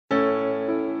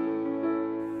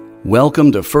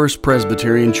Welcome to First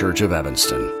Presbyterian Church of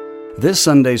Evanston. This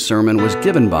Sunday's sermon was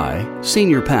given by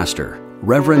Senior Pastor,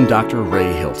 Reverend Dr.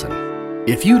 Ray Hilton.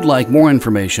 If you'd like more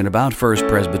information about First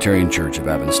Presbyterian Church of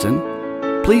Evanston,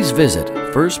 please visit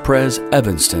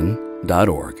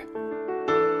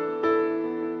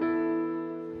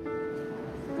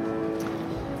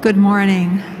firstpresevanston.org. Good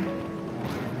morning.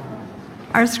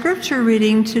 Our scripture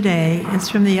reading today is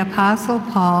from the Apostle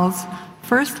Paul's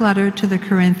first letter to the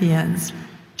Corinthians,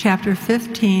 chapter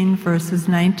 15, verses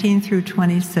 19 through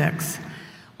 26,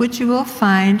 which you will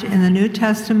find in the New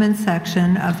Testament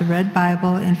section of the Red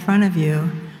Bible in front of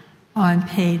you on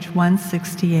page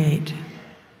 168.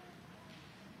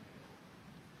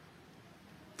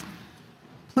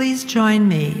 Please join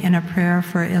me in a prayer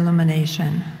for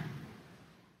illumination.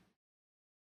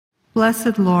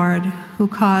 Blessed Lord, who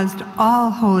caused all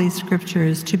holy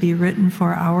scriptures to be written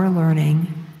for our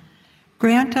learning,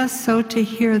 grant us so to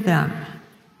hear them,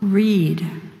 read,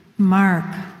 mark,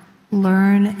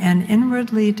 learn, and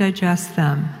inwardly digest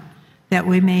them, that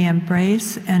we may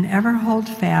embrace and ever hold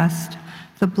fast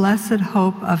the blessed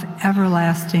hope of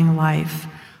everlasting life,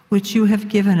 which you have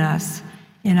given us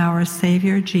in our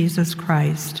Savior Jesus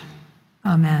Christ.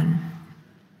 Amen.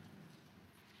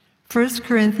 1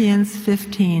 Corinthians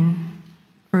 15,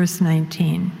 verse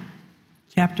 19.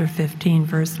 Chapter 15,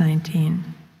 verse 19.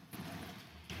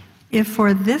 If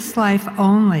for this life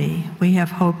only we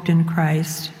have hoped in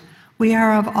Christ, we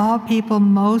are of all people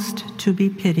most to be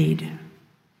pitied.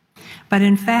 But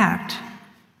in fact,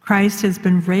 Christ has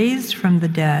been raised from the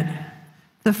dead,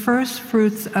 the first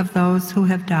fruits of those who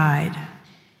have died.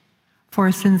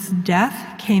 For since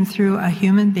death came through a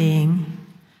human being,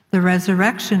 the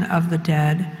resurrection of the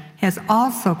dead has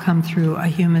also come through a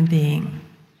human being.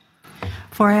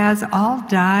 For as all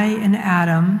die in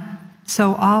Adam,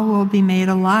 so all will be made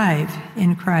alive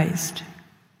in Christ,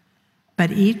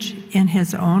 but each in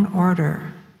his own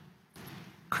order.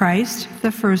 Christ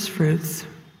the firstfruits,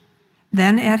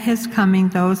 then at his coming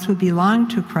those who belong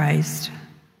to Christ.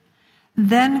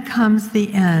 Then comes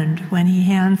the end, when he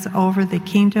hands over the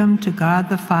kingdom to God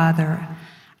the Father,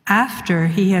 after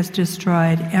he has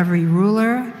destroyed every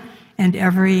ruler and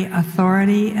every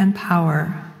authority and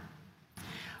power.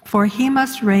 For he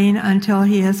must reign until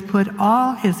he has put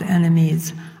all his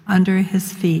enemies under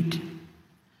his feet.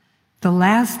 The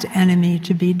last enemy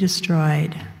to be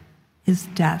destroyed is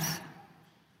death.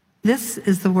 This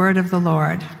is the word of the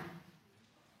Lord.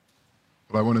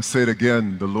 Well, I want to say it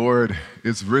again. The Lord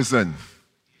is risen.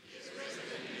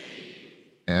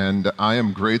 And I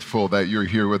am grateful that you're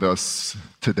here with us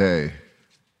today.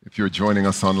 If you're joining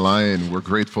us online, we're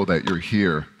grateful that you're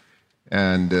here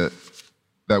and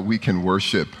that we can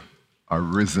worship our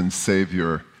risen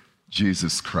Savior,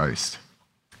 Jesus Christ.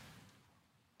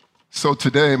 So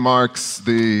today marks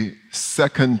the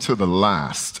second to the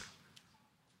last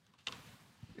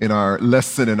in our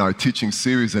lesson in our teaching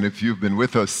series. And if you've been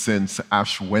with us since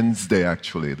Ash Wednesday,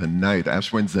 actually,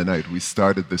 Ash Wednesday night, we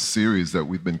started this series that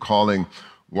we've been calling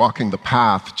Walking the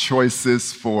Path,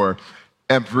 Choices for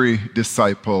Every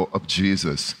Disciple of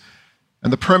Jesus.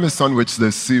 And the premise on which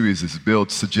this series is built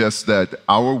suggests that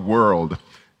our world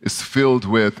is filled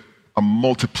with a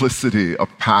multiplicity of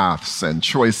paths and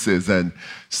choices, and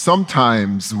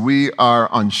sometimes we are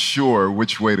unsure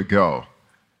which way to go.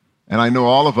 And I know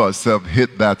all of us have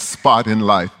hit that spot in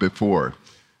life before.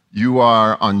 You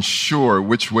are unsure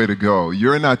which way to go.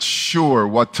 You're not sure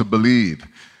what to believe.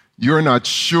 You're not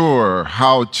sure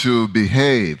how to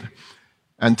behave.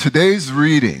 And today's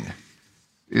reading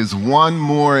is one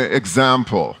more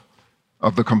example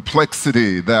of the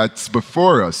complexity that's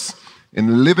before us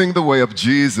in living the way of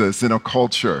Jesus in a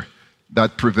culture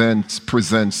that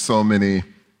presents so many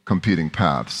competing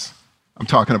paths. I'm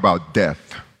talking about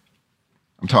death.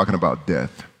 I'm talking about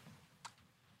death.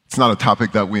 It's not a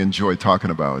topic that we enjoy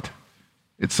talking about.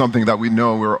 It's something that we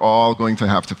know we're all going to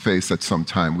have to face at some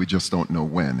time. We just don't know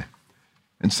when.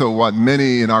 And so what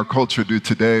many in our culture do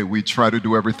today, we try to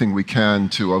do everything we can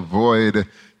to avoid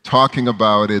talking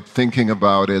about it, thinking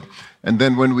about it. And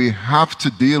then when we have to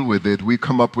deal with it, we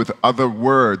come up with other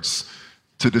words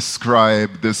to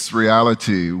describe this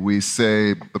reality. We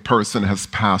say the person has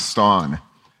passed on.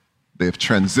 They've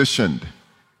transitioned.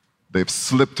 They've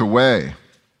slipped away.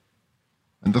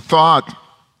 And the thought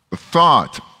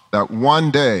that one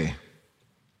day,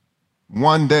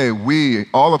 we,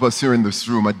 all of us here in this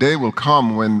room, a day will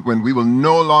come when we will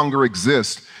no longer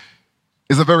exist,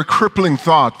 is a very crippling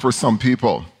thought for some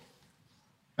people.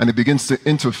 And it begins to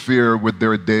interfere with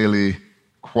their daily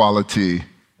quality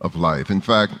of life. In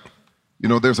fact,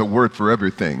 there's a word for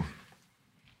everything.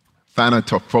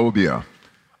 Thanatophobia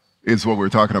is what we're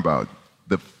talking about.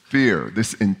 The fear,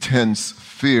 this intense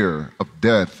fear of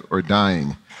death or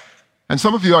dying. And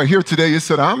some of you are here today, you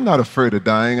said, I'm not afraid of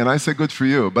dying, and I say, good for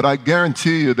you. But I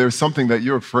guarantee you there's something that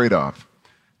you're afraid of.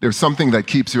 There's something that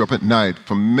keeps you up at night.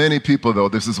 For many people, though,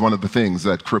 this is one of the things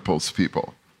that cripples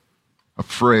people.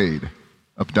 Afraid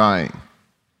of dying.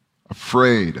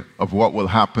 Afraid of what will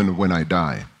happen when I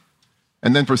die.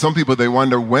 And then for some people, they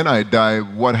wonder, when I die,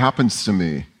 what happens to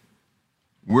me?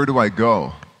 Where do I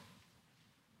go?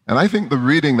 And I think the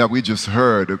reading that we just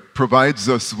heard provides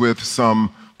us with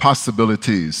some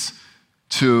possibilities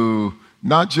to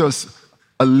not just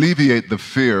alleviate the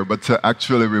fear, but to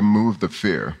actually remove the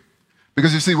fear.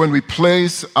 Because you see, when we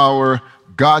place our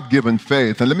God-given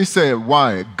faith, and let me say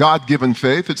why, God-given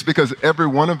faith, it's because every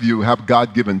one of you have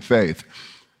God-given faith.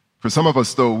 For some of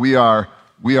us, though, we are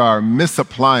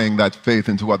misapplying that faith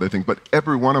into other things, but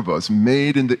every one of us,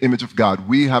 made in the image of God,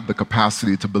 we have the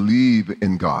capacity to believe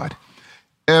in God.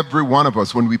 Every one of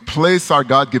us, when we place our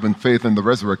God-given faith in the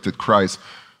resurrected Christ,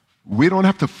 we don't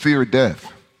have to fear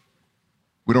death.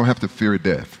 We don't have to fear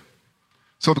death.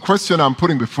 So the question I'm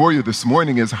putting before you this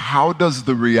morning is, how does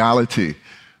the reality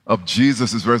of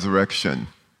Jesus' resurrection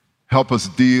help us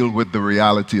deal with the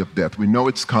reality of death? We know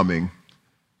it's coming,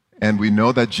 and we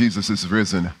know that Jesus is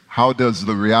risen. How does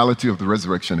the reality of the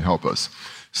resurrection help us?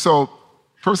 So,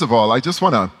 first of all, I just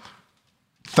want to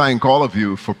thank all of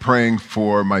you for praying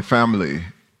for my family.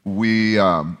 We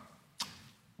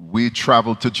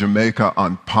traveled to Jamaica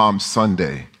on Palm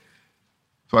Sunday.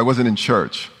 So I wasn't in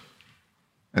church.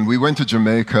 And we went to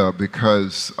Jamaica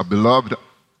because a beloved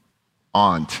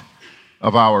aunt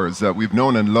of ours that we've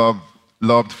known and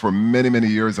loved for many, many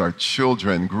years, our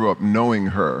children grew up knowing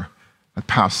her, had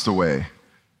passed away.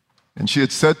 And she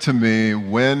had said to me,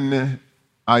 when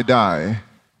I die,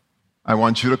 I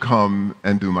want you to come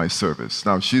and do my service.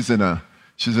 Now, she's in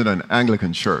an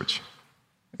Anglican church.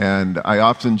 And I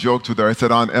often joked with her, I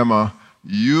said, Aunt Emma,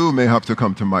 you may have to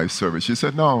come to my service. She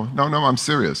said, no, I'm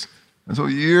serious. And so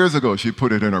years ago, she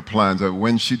put it in her plans that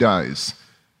when she dies,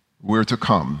 we're to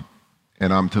come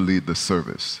and I'm to lead the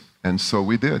service. And so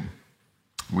we did.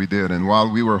 We did. And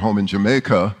while we were home in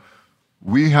Jamaica,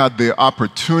 we had the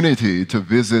opportunity to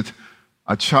visit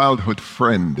a childhood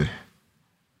friend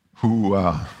who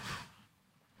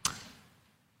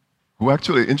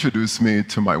actually introduced me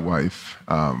to my wife.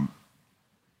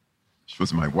 She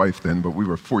was my wife then, but we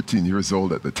were 14 years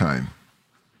old at the time.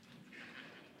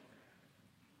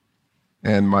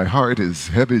 And my heart is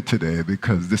heavy today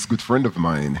because this good friend of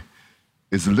mine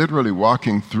is literally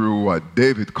walking through what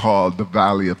David called the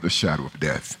valley of the shadow of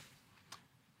death.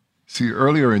 See,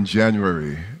 earlier in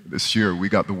January this year, we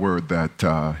got the word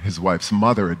that his wife's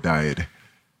mother had died.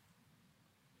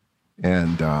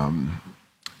 And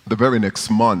the very next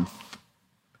month,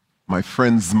 my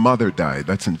friend's mother died.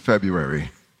 That's in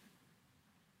February.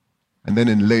 And then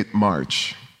in late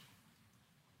March,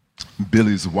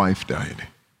 Billy's wife died.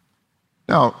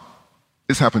 Now,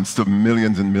 this happens to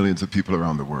millions and millions of people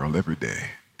around the world every day.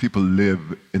 People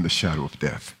live in the shadow of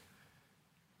death.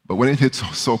 But when it hits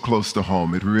so close to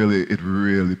home, it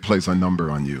really plays a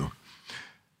number on you.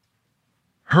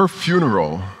 Her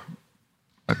funeral,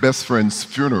 my best friend's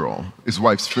funeral, his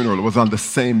wife's funeral, was on the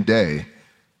same day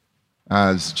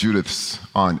as Judith's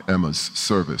Aunt Emma's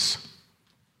service.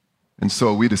 And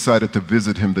so we decided to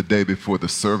visit him the day before the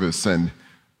service. And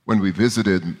when we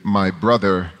visited, my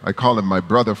brother, I call him my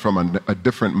brother from a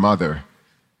different mother,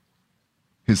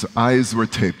 his eyes were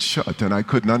taped shut, and I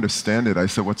couldn't understand it. I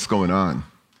said, what's going on?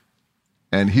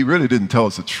 And he really didn't tell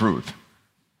us the truth.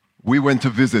 We went to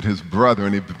visit his brother,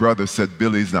 and his brother said,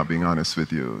 Billy's not being honest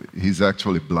with you. He's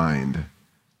actually blind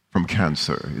from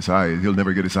cancer. He'll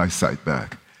never get his eyesight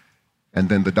back. And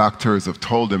then the doctors have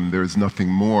told him there's nothing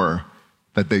more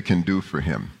that they can do for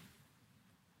him.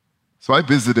 So I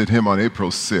visited him on April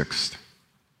 6th,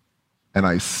 and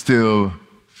I still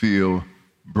feel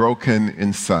broken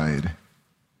inside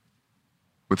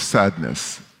with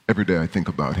sadness every day I think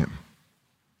about him.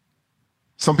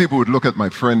 Some people would look at my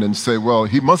friend and say, well,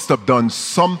 he must have done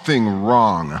something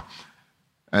wrong,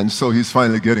 and so he's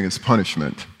finally getting his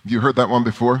punishment. Have you heard that one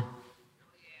before?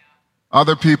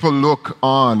 Other people look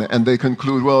on and they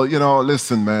conclude, well,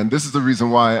 listen, man, this is the reason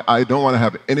why I don't want to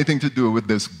have anything to do with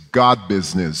this God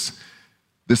business,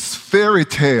 this fairy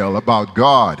tale about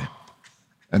God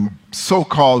and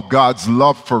so-called God's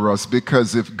love for us,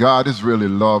 because if God is really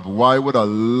love, why would a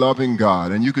loving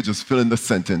God, and you could just fill in the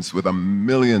sentence with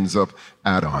millions of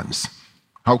add-ons,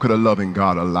 how could a loving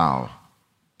God allow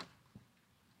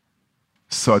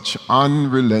such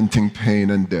unrelenting pain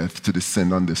and death to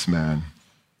descend on this man?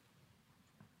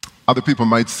 Other people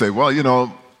might say, well,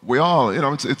 we all,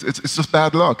 it's just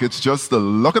bad luck. It's just the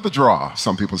luck of the draw,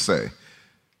 some people say.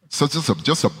 So it's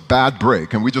just a bad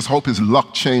break, and we just hope his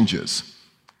luck changes.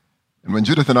 And when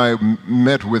Judith and I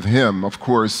met with him, of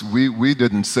course, we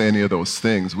didn't say any of those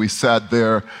things. We sat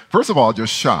there, first of all,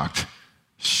 just shocked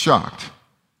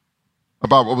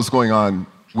about what was going on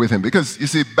with him. Because, you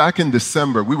see, back in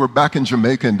December, we were back in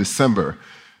Jamaica in December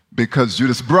because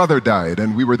Judith's brother died,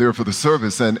 and we were there for the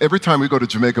service. And every time we go to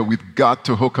Jamaica, we've got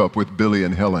to hook up with Billy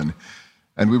and Helen.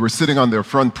 And we were sitting on their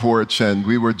front porch, and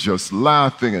we were just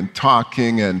laughing and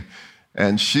talking,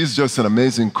 and she's just an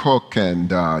amazing cook and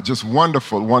just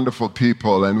wonderful, wonderful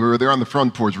people. And we were there on the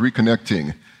front porch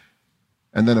reconnecting.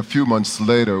 And then a few months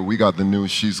later, we got the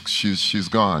news she's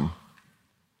gone.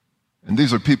 And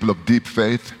these are people of deep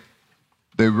faith.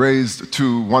 They raised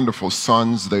two wonderful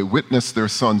sons. They witnessed their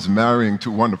sons marrying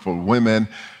two wonderful women.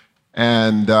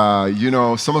 And,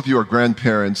 some of you are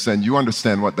grandparents, and you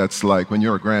understand what that's like when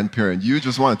you're a grandparent. You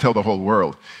just want to tell the whole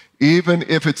world. Even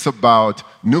if it's about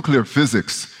nuclear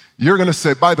physics, you're going to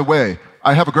say, by the way,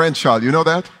 I have a grandchild. You know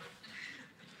that?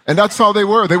 And that's how they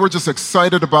were. They were just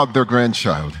excited about their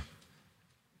grandchild.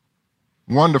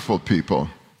 Wonderful people.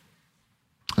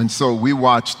 And so we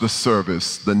watched the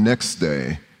service the next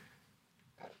day,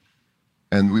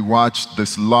 and we watched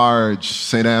this large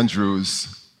St.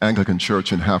 Andrew's Anglican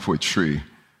Church in Halfway Tree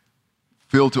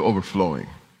filled to overflowing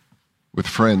with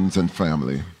friends and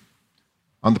family.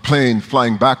 On the plane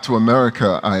flying back to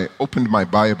America, I opened my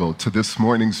Bible to this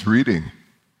morning's reading.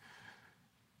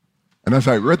 And as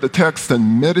I read the text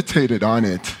and meditated on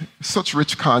it, such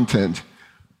rich content,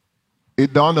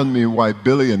 it dawned on me why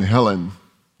Billy and Helen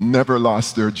never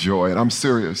lost their joy. And I'm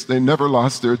serious. They never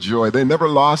lost their joy. They never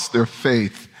lost their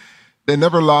faith. They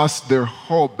never lost their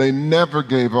hope. They never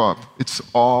gave up. It's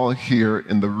all here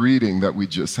in the reading that we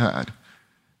just had.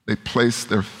 They placed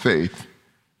their faith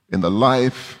in the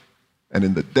life and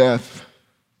in the death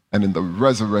and in the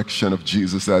resurrection of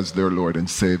Jesus as their Lord and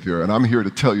Savior. And I'm here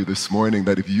to tell you this morning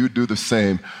that if you do the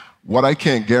same, what I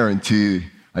can't guarantee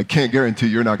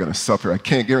you're not going to suffer. I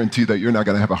can't guarantee that you're not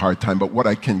going to have a hard time. But what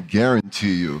I can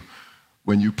guarantee you,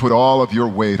 when you put all of your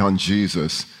weight on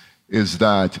Jesus, is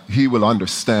that he will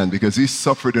understand, because he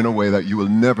suffered in a way that you will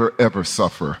never, ever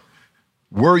suffer.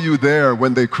 Were you there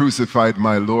when they crucified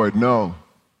my Lord? No.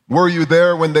 Were you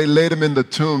there when they laid him in the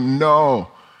tomb?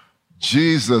 No.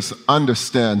 Jesus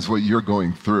understands what you're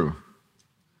going through.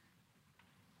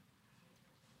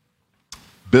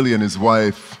 Billy and his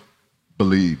wife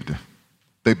believed.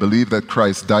 They believed that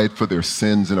Christ died for their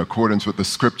sins in accordance with the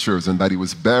scriptures, and that he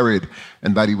was buried,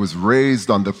 and that he was raised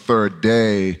on the third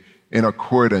day in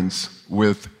accordance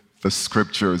with the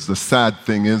scriptures. The sad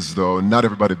thing is, though, not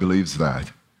everybody believes that.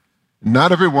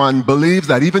 Not everyone believes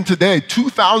that. Even today,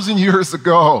 2,000 years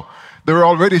ago, they were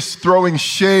already throwing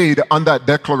shade on that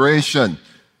declaration.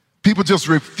 People just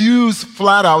refuse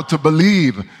flat out to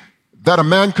believe that a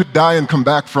man could die and come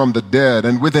back from the dead.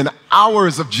 And within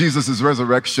hours of Jesus'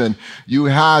 resurrection, you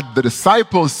had the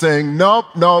disciples saying, nope,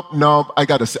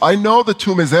 I know the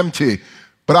tomb is empty,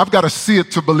 but I've got to see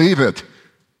it to believe it.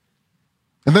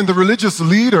 And then the religious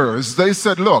leaders, they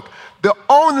said, look, the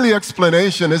only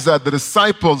explanation is that the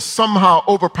disciples somehow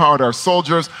overpowered our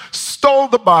soldiers, stole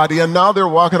the body, and now they're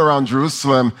walking around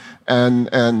Jerusalem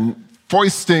and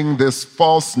foisting this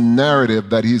false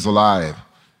narrative that he's alive.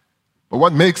 But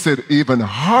what makes it even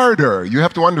harder, you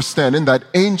have to understand, in that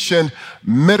ancient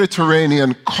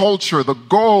Mediterranean culture, the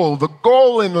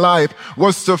goal in life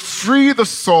was to free the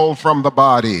soul from the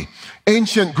body.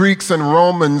 Ancient Greeks and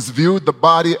Romans viewed the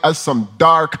body as some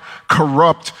dark,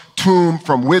 corrupt tomb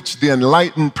from which the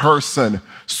enlightened person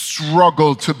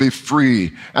struggled to be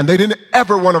free, and they didn't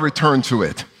ever want to return to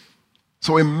it.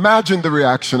 So imagine the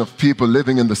reaction of people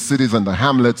living in the cities and the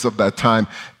hamlets of that time.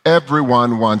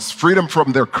 Everyone wants freedom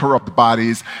from their corrupt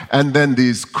bodies, and then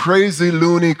these crazy,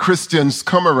 loony Christians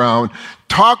come around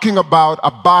talking about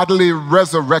a bodily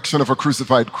resurrection of a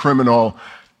crucified criminal,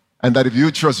 and that if you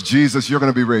trust Jesus, you're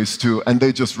going to be raised too. And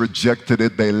they just rejected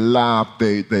it. They laughed.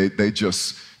 They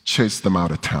just chased them out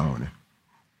of town.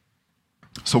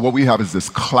 So what we have is this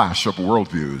clash of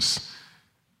worldviews.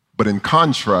 But in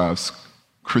contrast,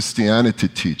 Christianity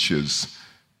teaches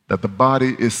that the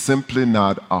body is simply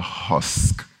not a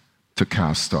husk to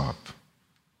cast off.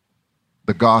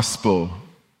 The gospel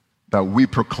that we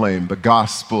proclaim, the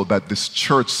gospel that this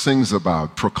church sings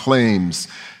about, proclaims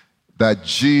that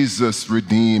Jesus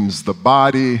redeems the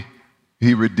body,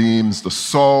 he redeems the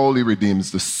soul, he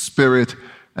redeems the spirit.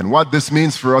 And what this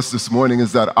means for us this morning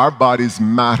is that our bodies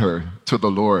matter to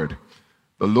the Lord.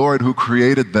 The Lord who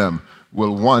created them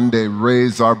will one day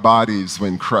raise our bodies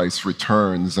when Christ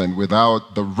returns. And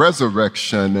without the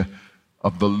resurrection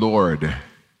of the Lord.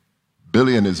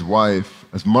 Billy and his wife,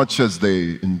 as much as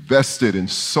they invested in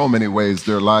so many ways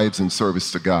their lives in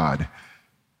service to God,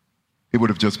 it would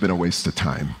have just been a waste of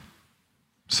time.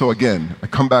 So again, I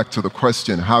come back to the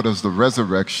question, how does the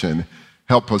resurrection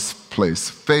help us place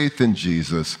faith in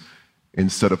Jesus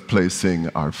instead of placing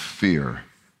our fear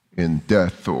in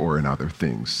death or in other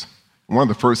things? One of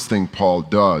the first things Paul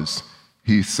does,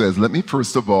 he says, let me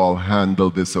first of all handle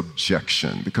this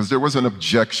objection, because there was an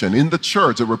objection in the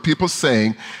church. There were people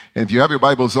saying, and if you have your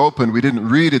Bibles open, we didn't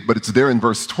read it, but it's there in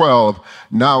verse 12.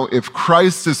 Now, if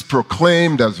Christ is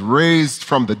proclaimed as raised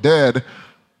from the dead,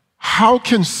 how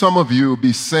can some of you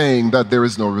be saying that there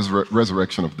is no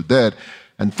resurrection of the dead?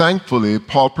 And thankfully,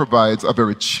 Paul provides a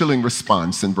very chilling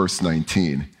response in verse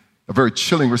 19. A very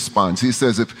chilling response. He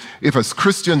says, if as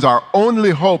Christians our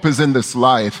only hope is in this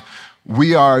life,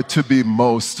 we are to be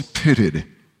most pitied.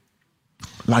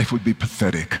 Life would be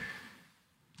pathetic.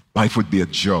 Life would be a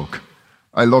joke.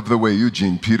 I love the way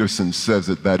Eugene Peterson says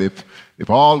it, that if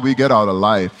all we get out of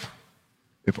life,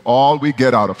 if all we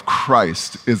get out of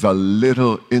Christ is a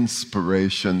little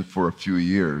inspiration for a few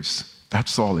years,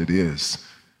 that's all it is.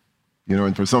 You know,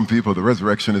 and for some people, the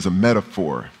resurrection is a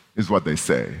metaphor, is what they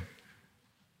say.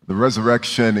 The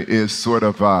resurrection is sort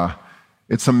of,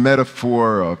 it's a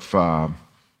metaphor of,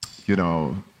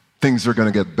 things are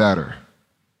going to get better.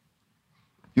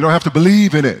 You don't have to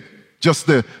believe in it. Just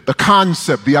the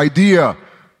concept, the idea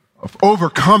of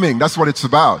overcoming, that's what it's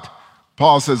about.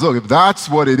 Paul says, look, if that's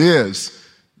what it is,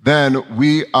 then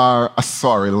we are a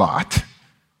sorry lot.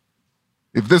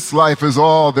 If this life is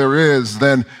all there is,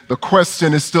 then the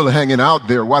question is still hanging out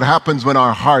there. What happens when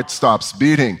our heart stops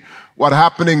beating? What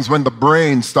happens when the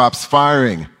brain stops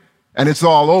firing? And it's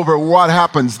all over. What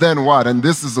happens then? What? And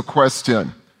this is the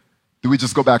question. Do we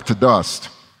just go back to dust?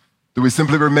 Do we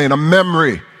simply remain a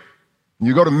memory?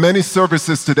 You go to many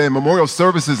services today, memorial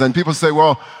services, and people say,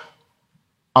 well,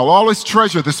 I'll always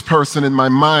treasure this person in my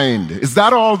mind. Is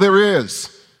that all there is?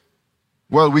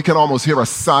 Well, we can almost hear a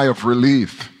sigh of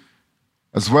relief,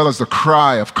 as well as the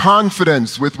cry of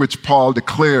confidence with which Paul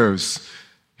declares.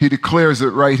 He declares it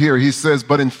right here. He says,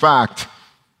 but in fact,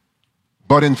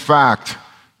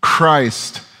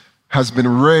 Christ has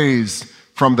been raised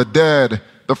from the dead,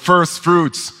 the first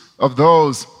fruits of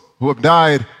those who have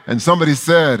died. And somebody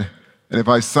said, and if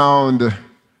I sound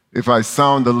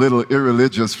a little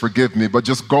irreligious, forgive me, but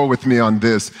just go with me on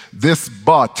this. This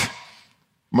but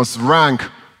must rank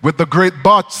with the great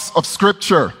buts of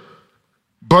Scripture.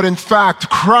 But in fact,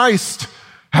 Christ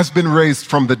has been raised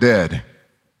from the dead.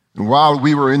 And while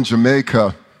we were in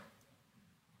Jamaica,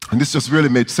 and this just really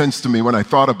made sense to me when I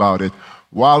thought about it,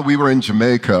 while we were in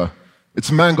Jamaica,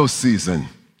 it's mango season.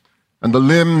 And the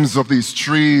limbs of these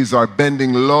trees are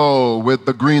bending low with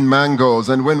the green mangoes.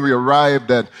 And when we arrived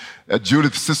at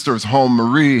Judith's sister's home,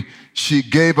 Marie, she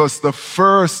gave us the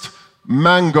first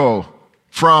mango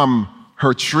from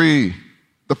her tree.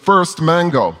 The first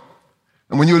mango.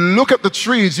 And when you look at the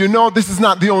trees, you know this is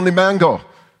not the only mango,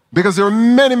 because there are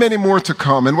many, many more to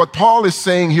come. And what Paul is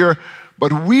saying here,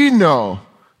 but we know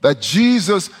that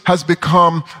Jesus has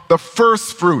become the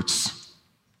first fruits.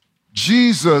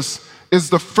 Jesus is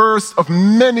the first of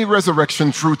many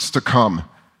resurrection fruits to come.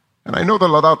 And I know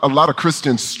that a lot of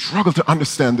Christians struggle to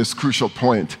understand this crucial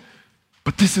point,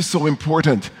 but this is so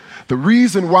important. The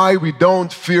reason why we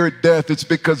don't fear death is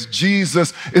because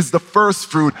Jesus is the first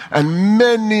fruit, and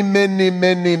many, many,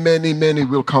 many, many, many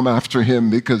will come after him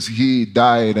because he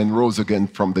died and rose again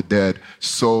from the dead.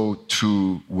 So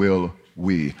too will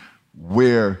we.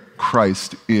 Where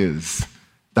Christ is,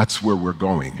 that's where we're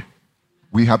going.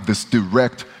 We have this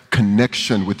direct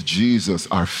connection with Jesus.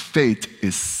 Our fate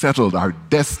is settled. Our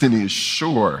destiny is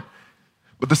sure.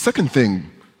 But the second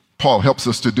thing Paul helps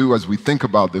us to do as we think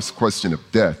about this question of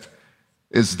death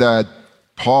is that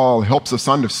Paul helps us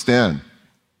understand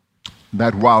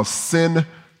that while sin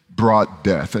brought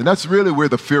death, and that's really where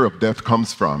the fear of death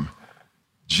comes from,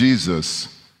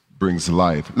 Jesus brings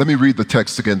life. Let me read the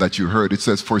text again that you heard. It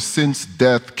says, for since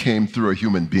death came through a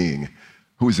human being.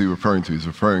 Who is he referring to? He's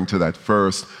referring to that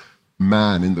first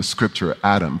man in the scripture,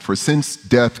 Adam. For since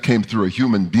death came through a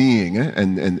human being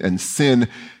and sin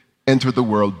entered the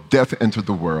world, death entered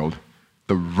the world,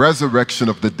 the resurrection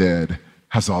of the dead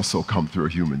has also come through a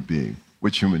human being.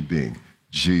 Which human being?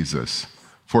 Jesus.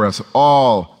 For as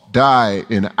all die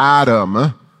in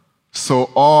Adam, so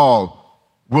all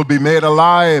will be made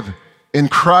alive in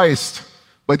Christ,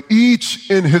 but each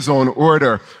in his own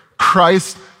order.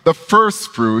 Christ the first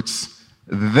fruits,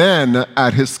 then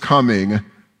at his coming,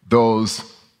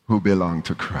 those who belong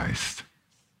to Christ.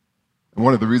 And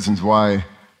one of the reasons why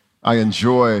I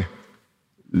enjoy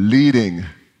leading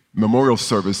memorial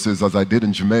services, as I did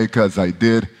in Jamaica, as I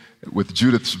did with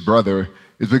Judith's brother,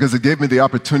 is because it gave me the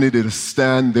opportunity to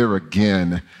stand there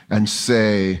again and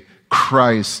say,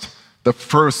 Christ, the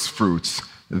first fruits,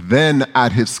 then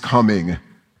at his coming,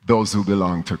 those who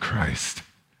belong to Christ.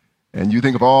 And you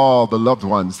think of all the loved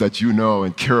ones that you know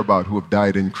and care about who have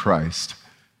died in Christ.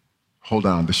 Hold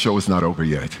on, the show is not over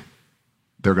yet.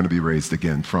 They're going to be raised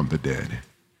again from the dead.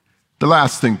 The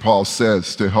last thing Paul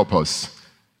says to help us,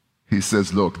 he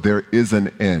says, look, there is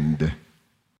an end.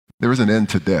 There is an end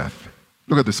to death.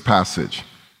 Look at this passage.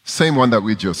 Same one that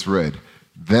we just read.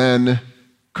 Then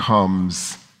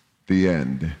comes the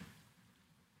end.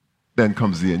 Then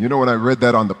comes the end. You know, when I read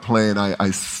that on the plane,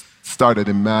 I started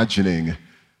imagining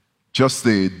just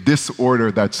the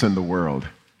disorder that's in the world.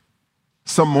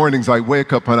 Some mornings I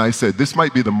wake up and I say, this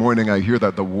might be the morning I hear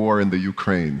that the war in the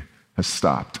Ukraine has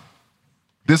stopped.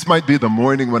 This might be the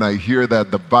morning when I hear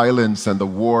that the violence and the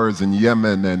wars in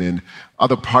Yemen and in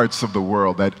other parts of the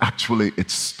world, that actually it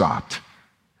stopped.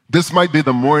 This might be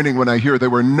the morning when I hear there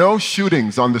were no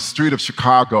shootings on the street of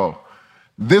Chicago.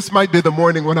 This might be the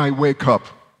morning when I wake up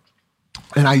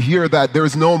and I hear that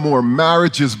there's no more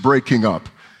marriages breaking up.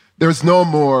 There's no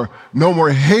more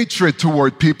hatred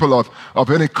toward people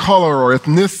of any color or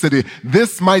ethnicity.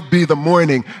 This might be the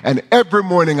morning, and every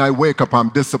morning I wake up, I'm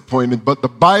disappointed. But the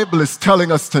Bible is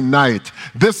telling us tonight,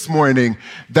 this morning,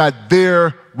 that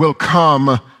there will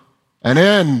come an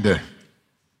end.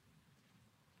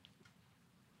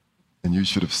 And you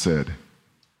should have said,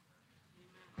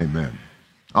 amen.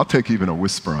 I'll take even a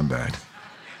whisper on that.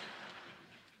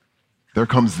 There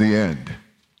comes the end.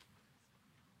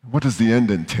 What does the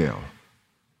end entail?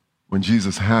 When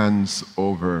Jesus hands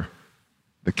over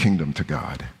the kingdom to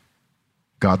God,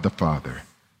 God the Father,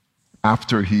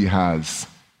 after he has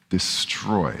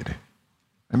destroyed.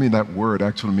 I mean, that word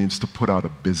actually means to put out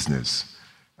of business.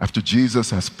 After Jesus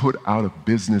has put out of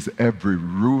business every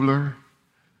ruler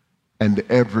and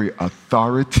every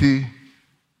authority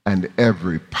and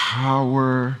every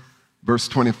power. Verse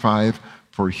 25,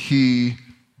 for he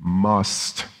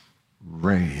must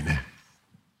reign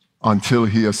until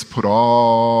he has put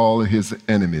all his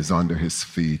enemies under his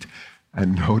feet.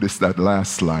 And notice that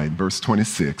last line, verse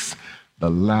 26,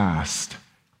 the last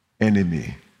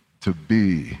enemy to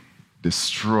be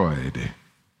destroyed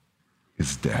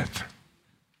is death.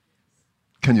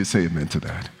 Can you say amen to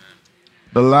that?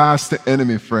 The last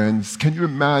enemy, friends, can you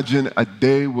imagine a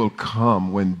day will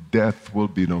come when death will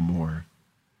be no more?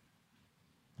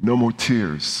 No more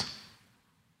tears.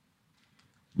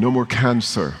 No more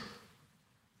cancer.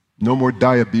 No more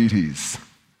diabetes,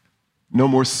 no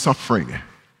more suffering,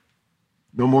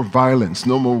 no more violence,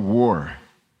 no more war.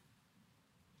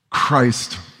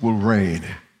 Christ will reign.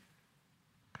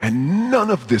 And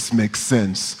none of this makes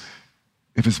sense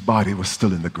if his body was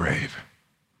still in the grave.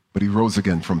 But he rose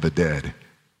again from the dead.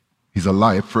 He's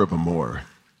alive forevermore.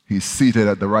 He's seated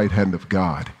at the right hand of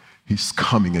God. He's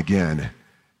coming again.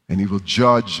 And he will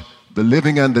judge the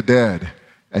living and the dead,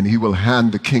 and he will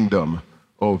hand the kingdom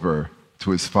over to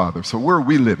his Father. So where are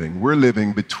we living? We're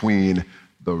living between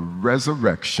the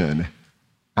resurrection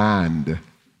and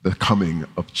the coming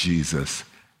of Jesus.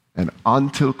 And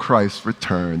until Christ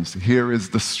returns, here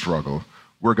is the struggle.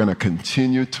 We're going to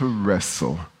continue to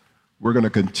wrestle. We're going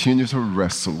to continue to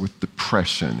wrestle with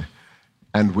depression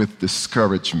and with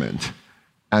discouragement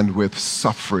and with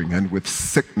suffering and with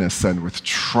sickness and with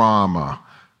trauma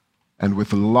and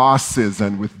with losses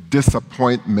and with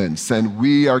disappointments. And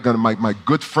we are going to, my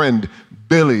good friend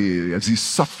Billy, as he's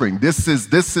suffering, this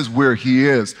is where he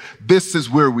is. This is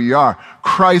where we are.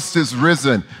 Christ is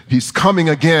risen. He's coming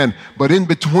again. But in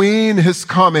between his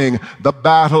coming, the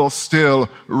battle still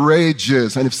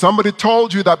rages. And if somebody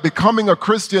told you that becoming a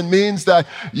Christian means that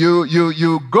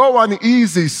you go on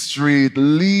easy street,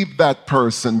 leave that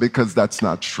person, because that's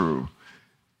not true.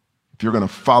 If you're going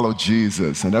to follow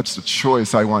Jesus, and that's the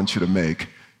choice I want you to make,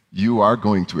 you are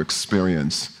going to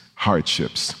experience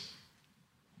hardships.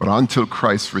 But until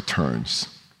Christ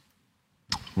returns,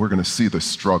 we're going to see the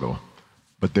struggle,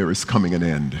 but there is coming an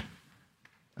end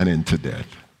to death.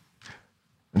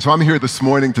 And so I'm here this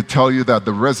morning to tell you that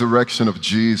the resurrection of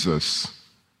Jesus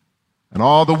and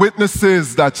all the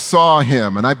witnesses that saw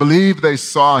him, and I believe they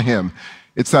saw him,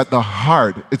 it's at the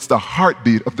heart, it's the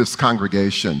heartbeat of this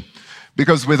congregation.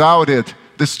 Because without it,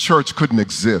 this church couldn't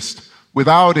exist.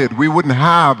 Without it, we wouldn't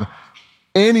have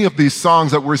any of these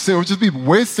songs that we're singing. We'd just be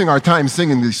wasting our time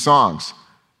singing these songs.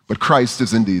 But Christ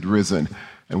is indeed risen.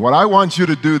 And what I want you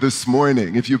to do this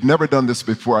morning, if you've never done this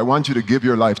before, I want you to give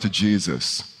your life to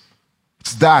Jesus.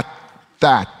 It's that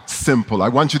simple. I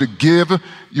want you to give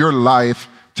your life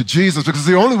to Jesus, because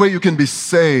the only way you can be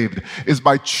saved is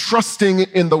by trusting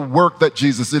in the work that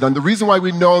Jesus did. And the reason why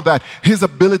we know that his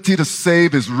ability to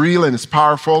save is real and is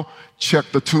powerful, check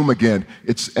the tomb again.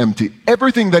 It's empty.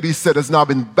 Everything that he said has now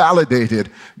been validated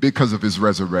because of his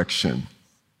resurrection.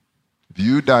 If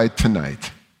you died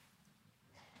tonight,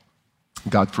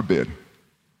 God forbid,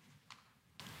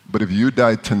 but if you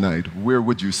died tonight, where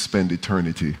would you spend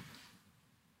eternity?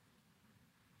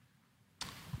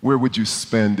 Where would you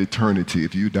spend eternity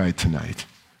if you died tonight?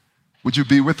 Would you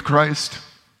be with Christ?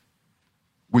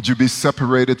 Would you be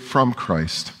separated from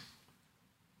Christ?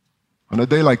 On a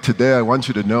day like today, I want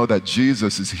you to know that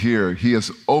Jesus is here. He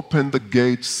has opened the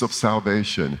gates of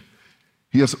salvation.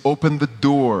 He has opened the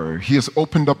door. He has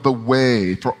opened up the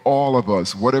way for all of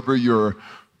us. Whatever your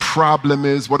problem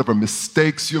is, whatever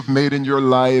mistakes you've made in your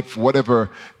life, whatever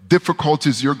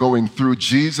difficulties you're going through,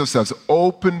 Jesus has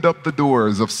opened up the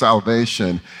doors of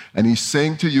salvation. And he's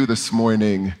saying to you this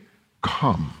morning,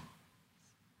 come,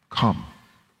 come.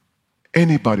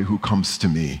 Anybody who comes to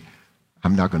me,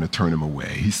 I'm not going to turn him away.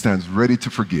 He stands ready to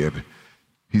forgive.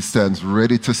 He stands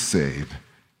ready to save.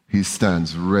 He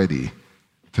stands ready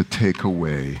to take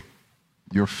away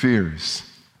your fears.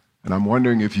 And I'm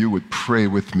wondering if you would pray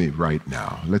with me right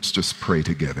now. Let's just pray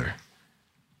together.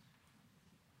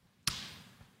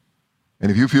 And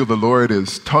if you feel the Lord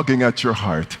is tugging at your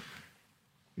heart,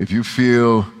 if you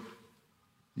feel,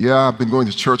 yeah, I've been going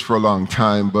to church for a long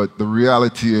time, but the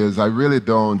reality is I really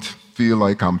don't feel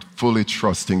like I'm fully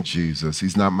trusting Jesus.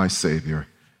 He's not my Savior.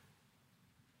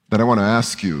 Then I want to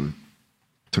ask you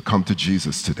to come to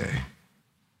Jesus today.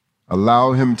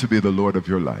 Allow him to be the Lord of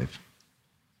your life.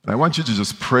 And I want you to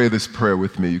just pray this prayer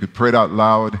with me. You could pray it out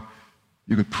loud.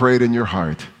 You could pray it in your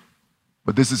heart.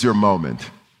 But this is your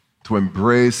moment to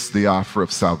embrace the offer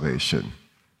of salvation.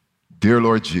 Dear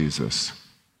Lord Jesus,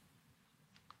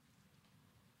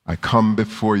 I come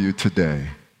before you today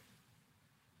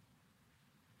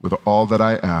with all that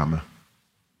I am,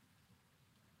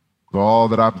 with all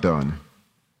that I've done,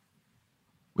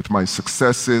 with my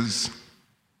successes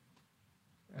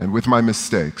and with my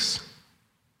mistakes.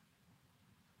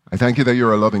 I thank you that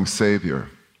you're a loving Savior.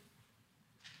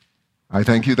 I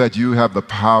thank you that you have the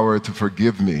power to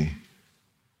forgive me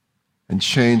and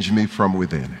change me from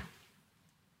within.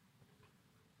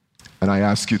 And I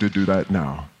ask you to do that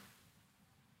now.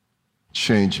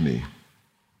 Change me.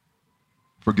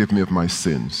 Forgive me of my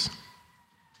sins.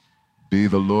 Be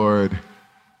the Lord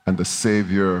and the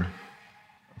Savior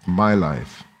of my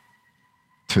life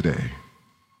today.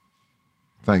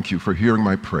 Thank you for hearing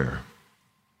my prayer.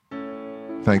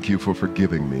 Thank you for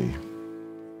forgiving me.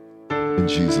 In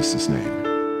Jesus' name.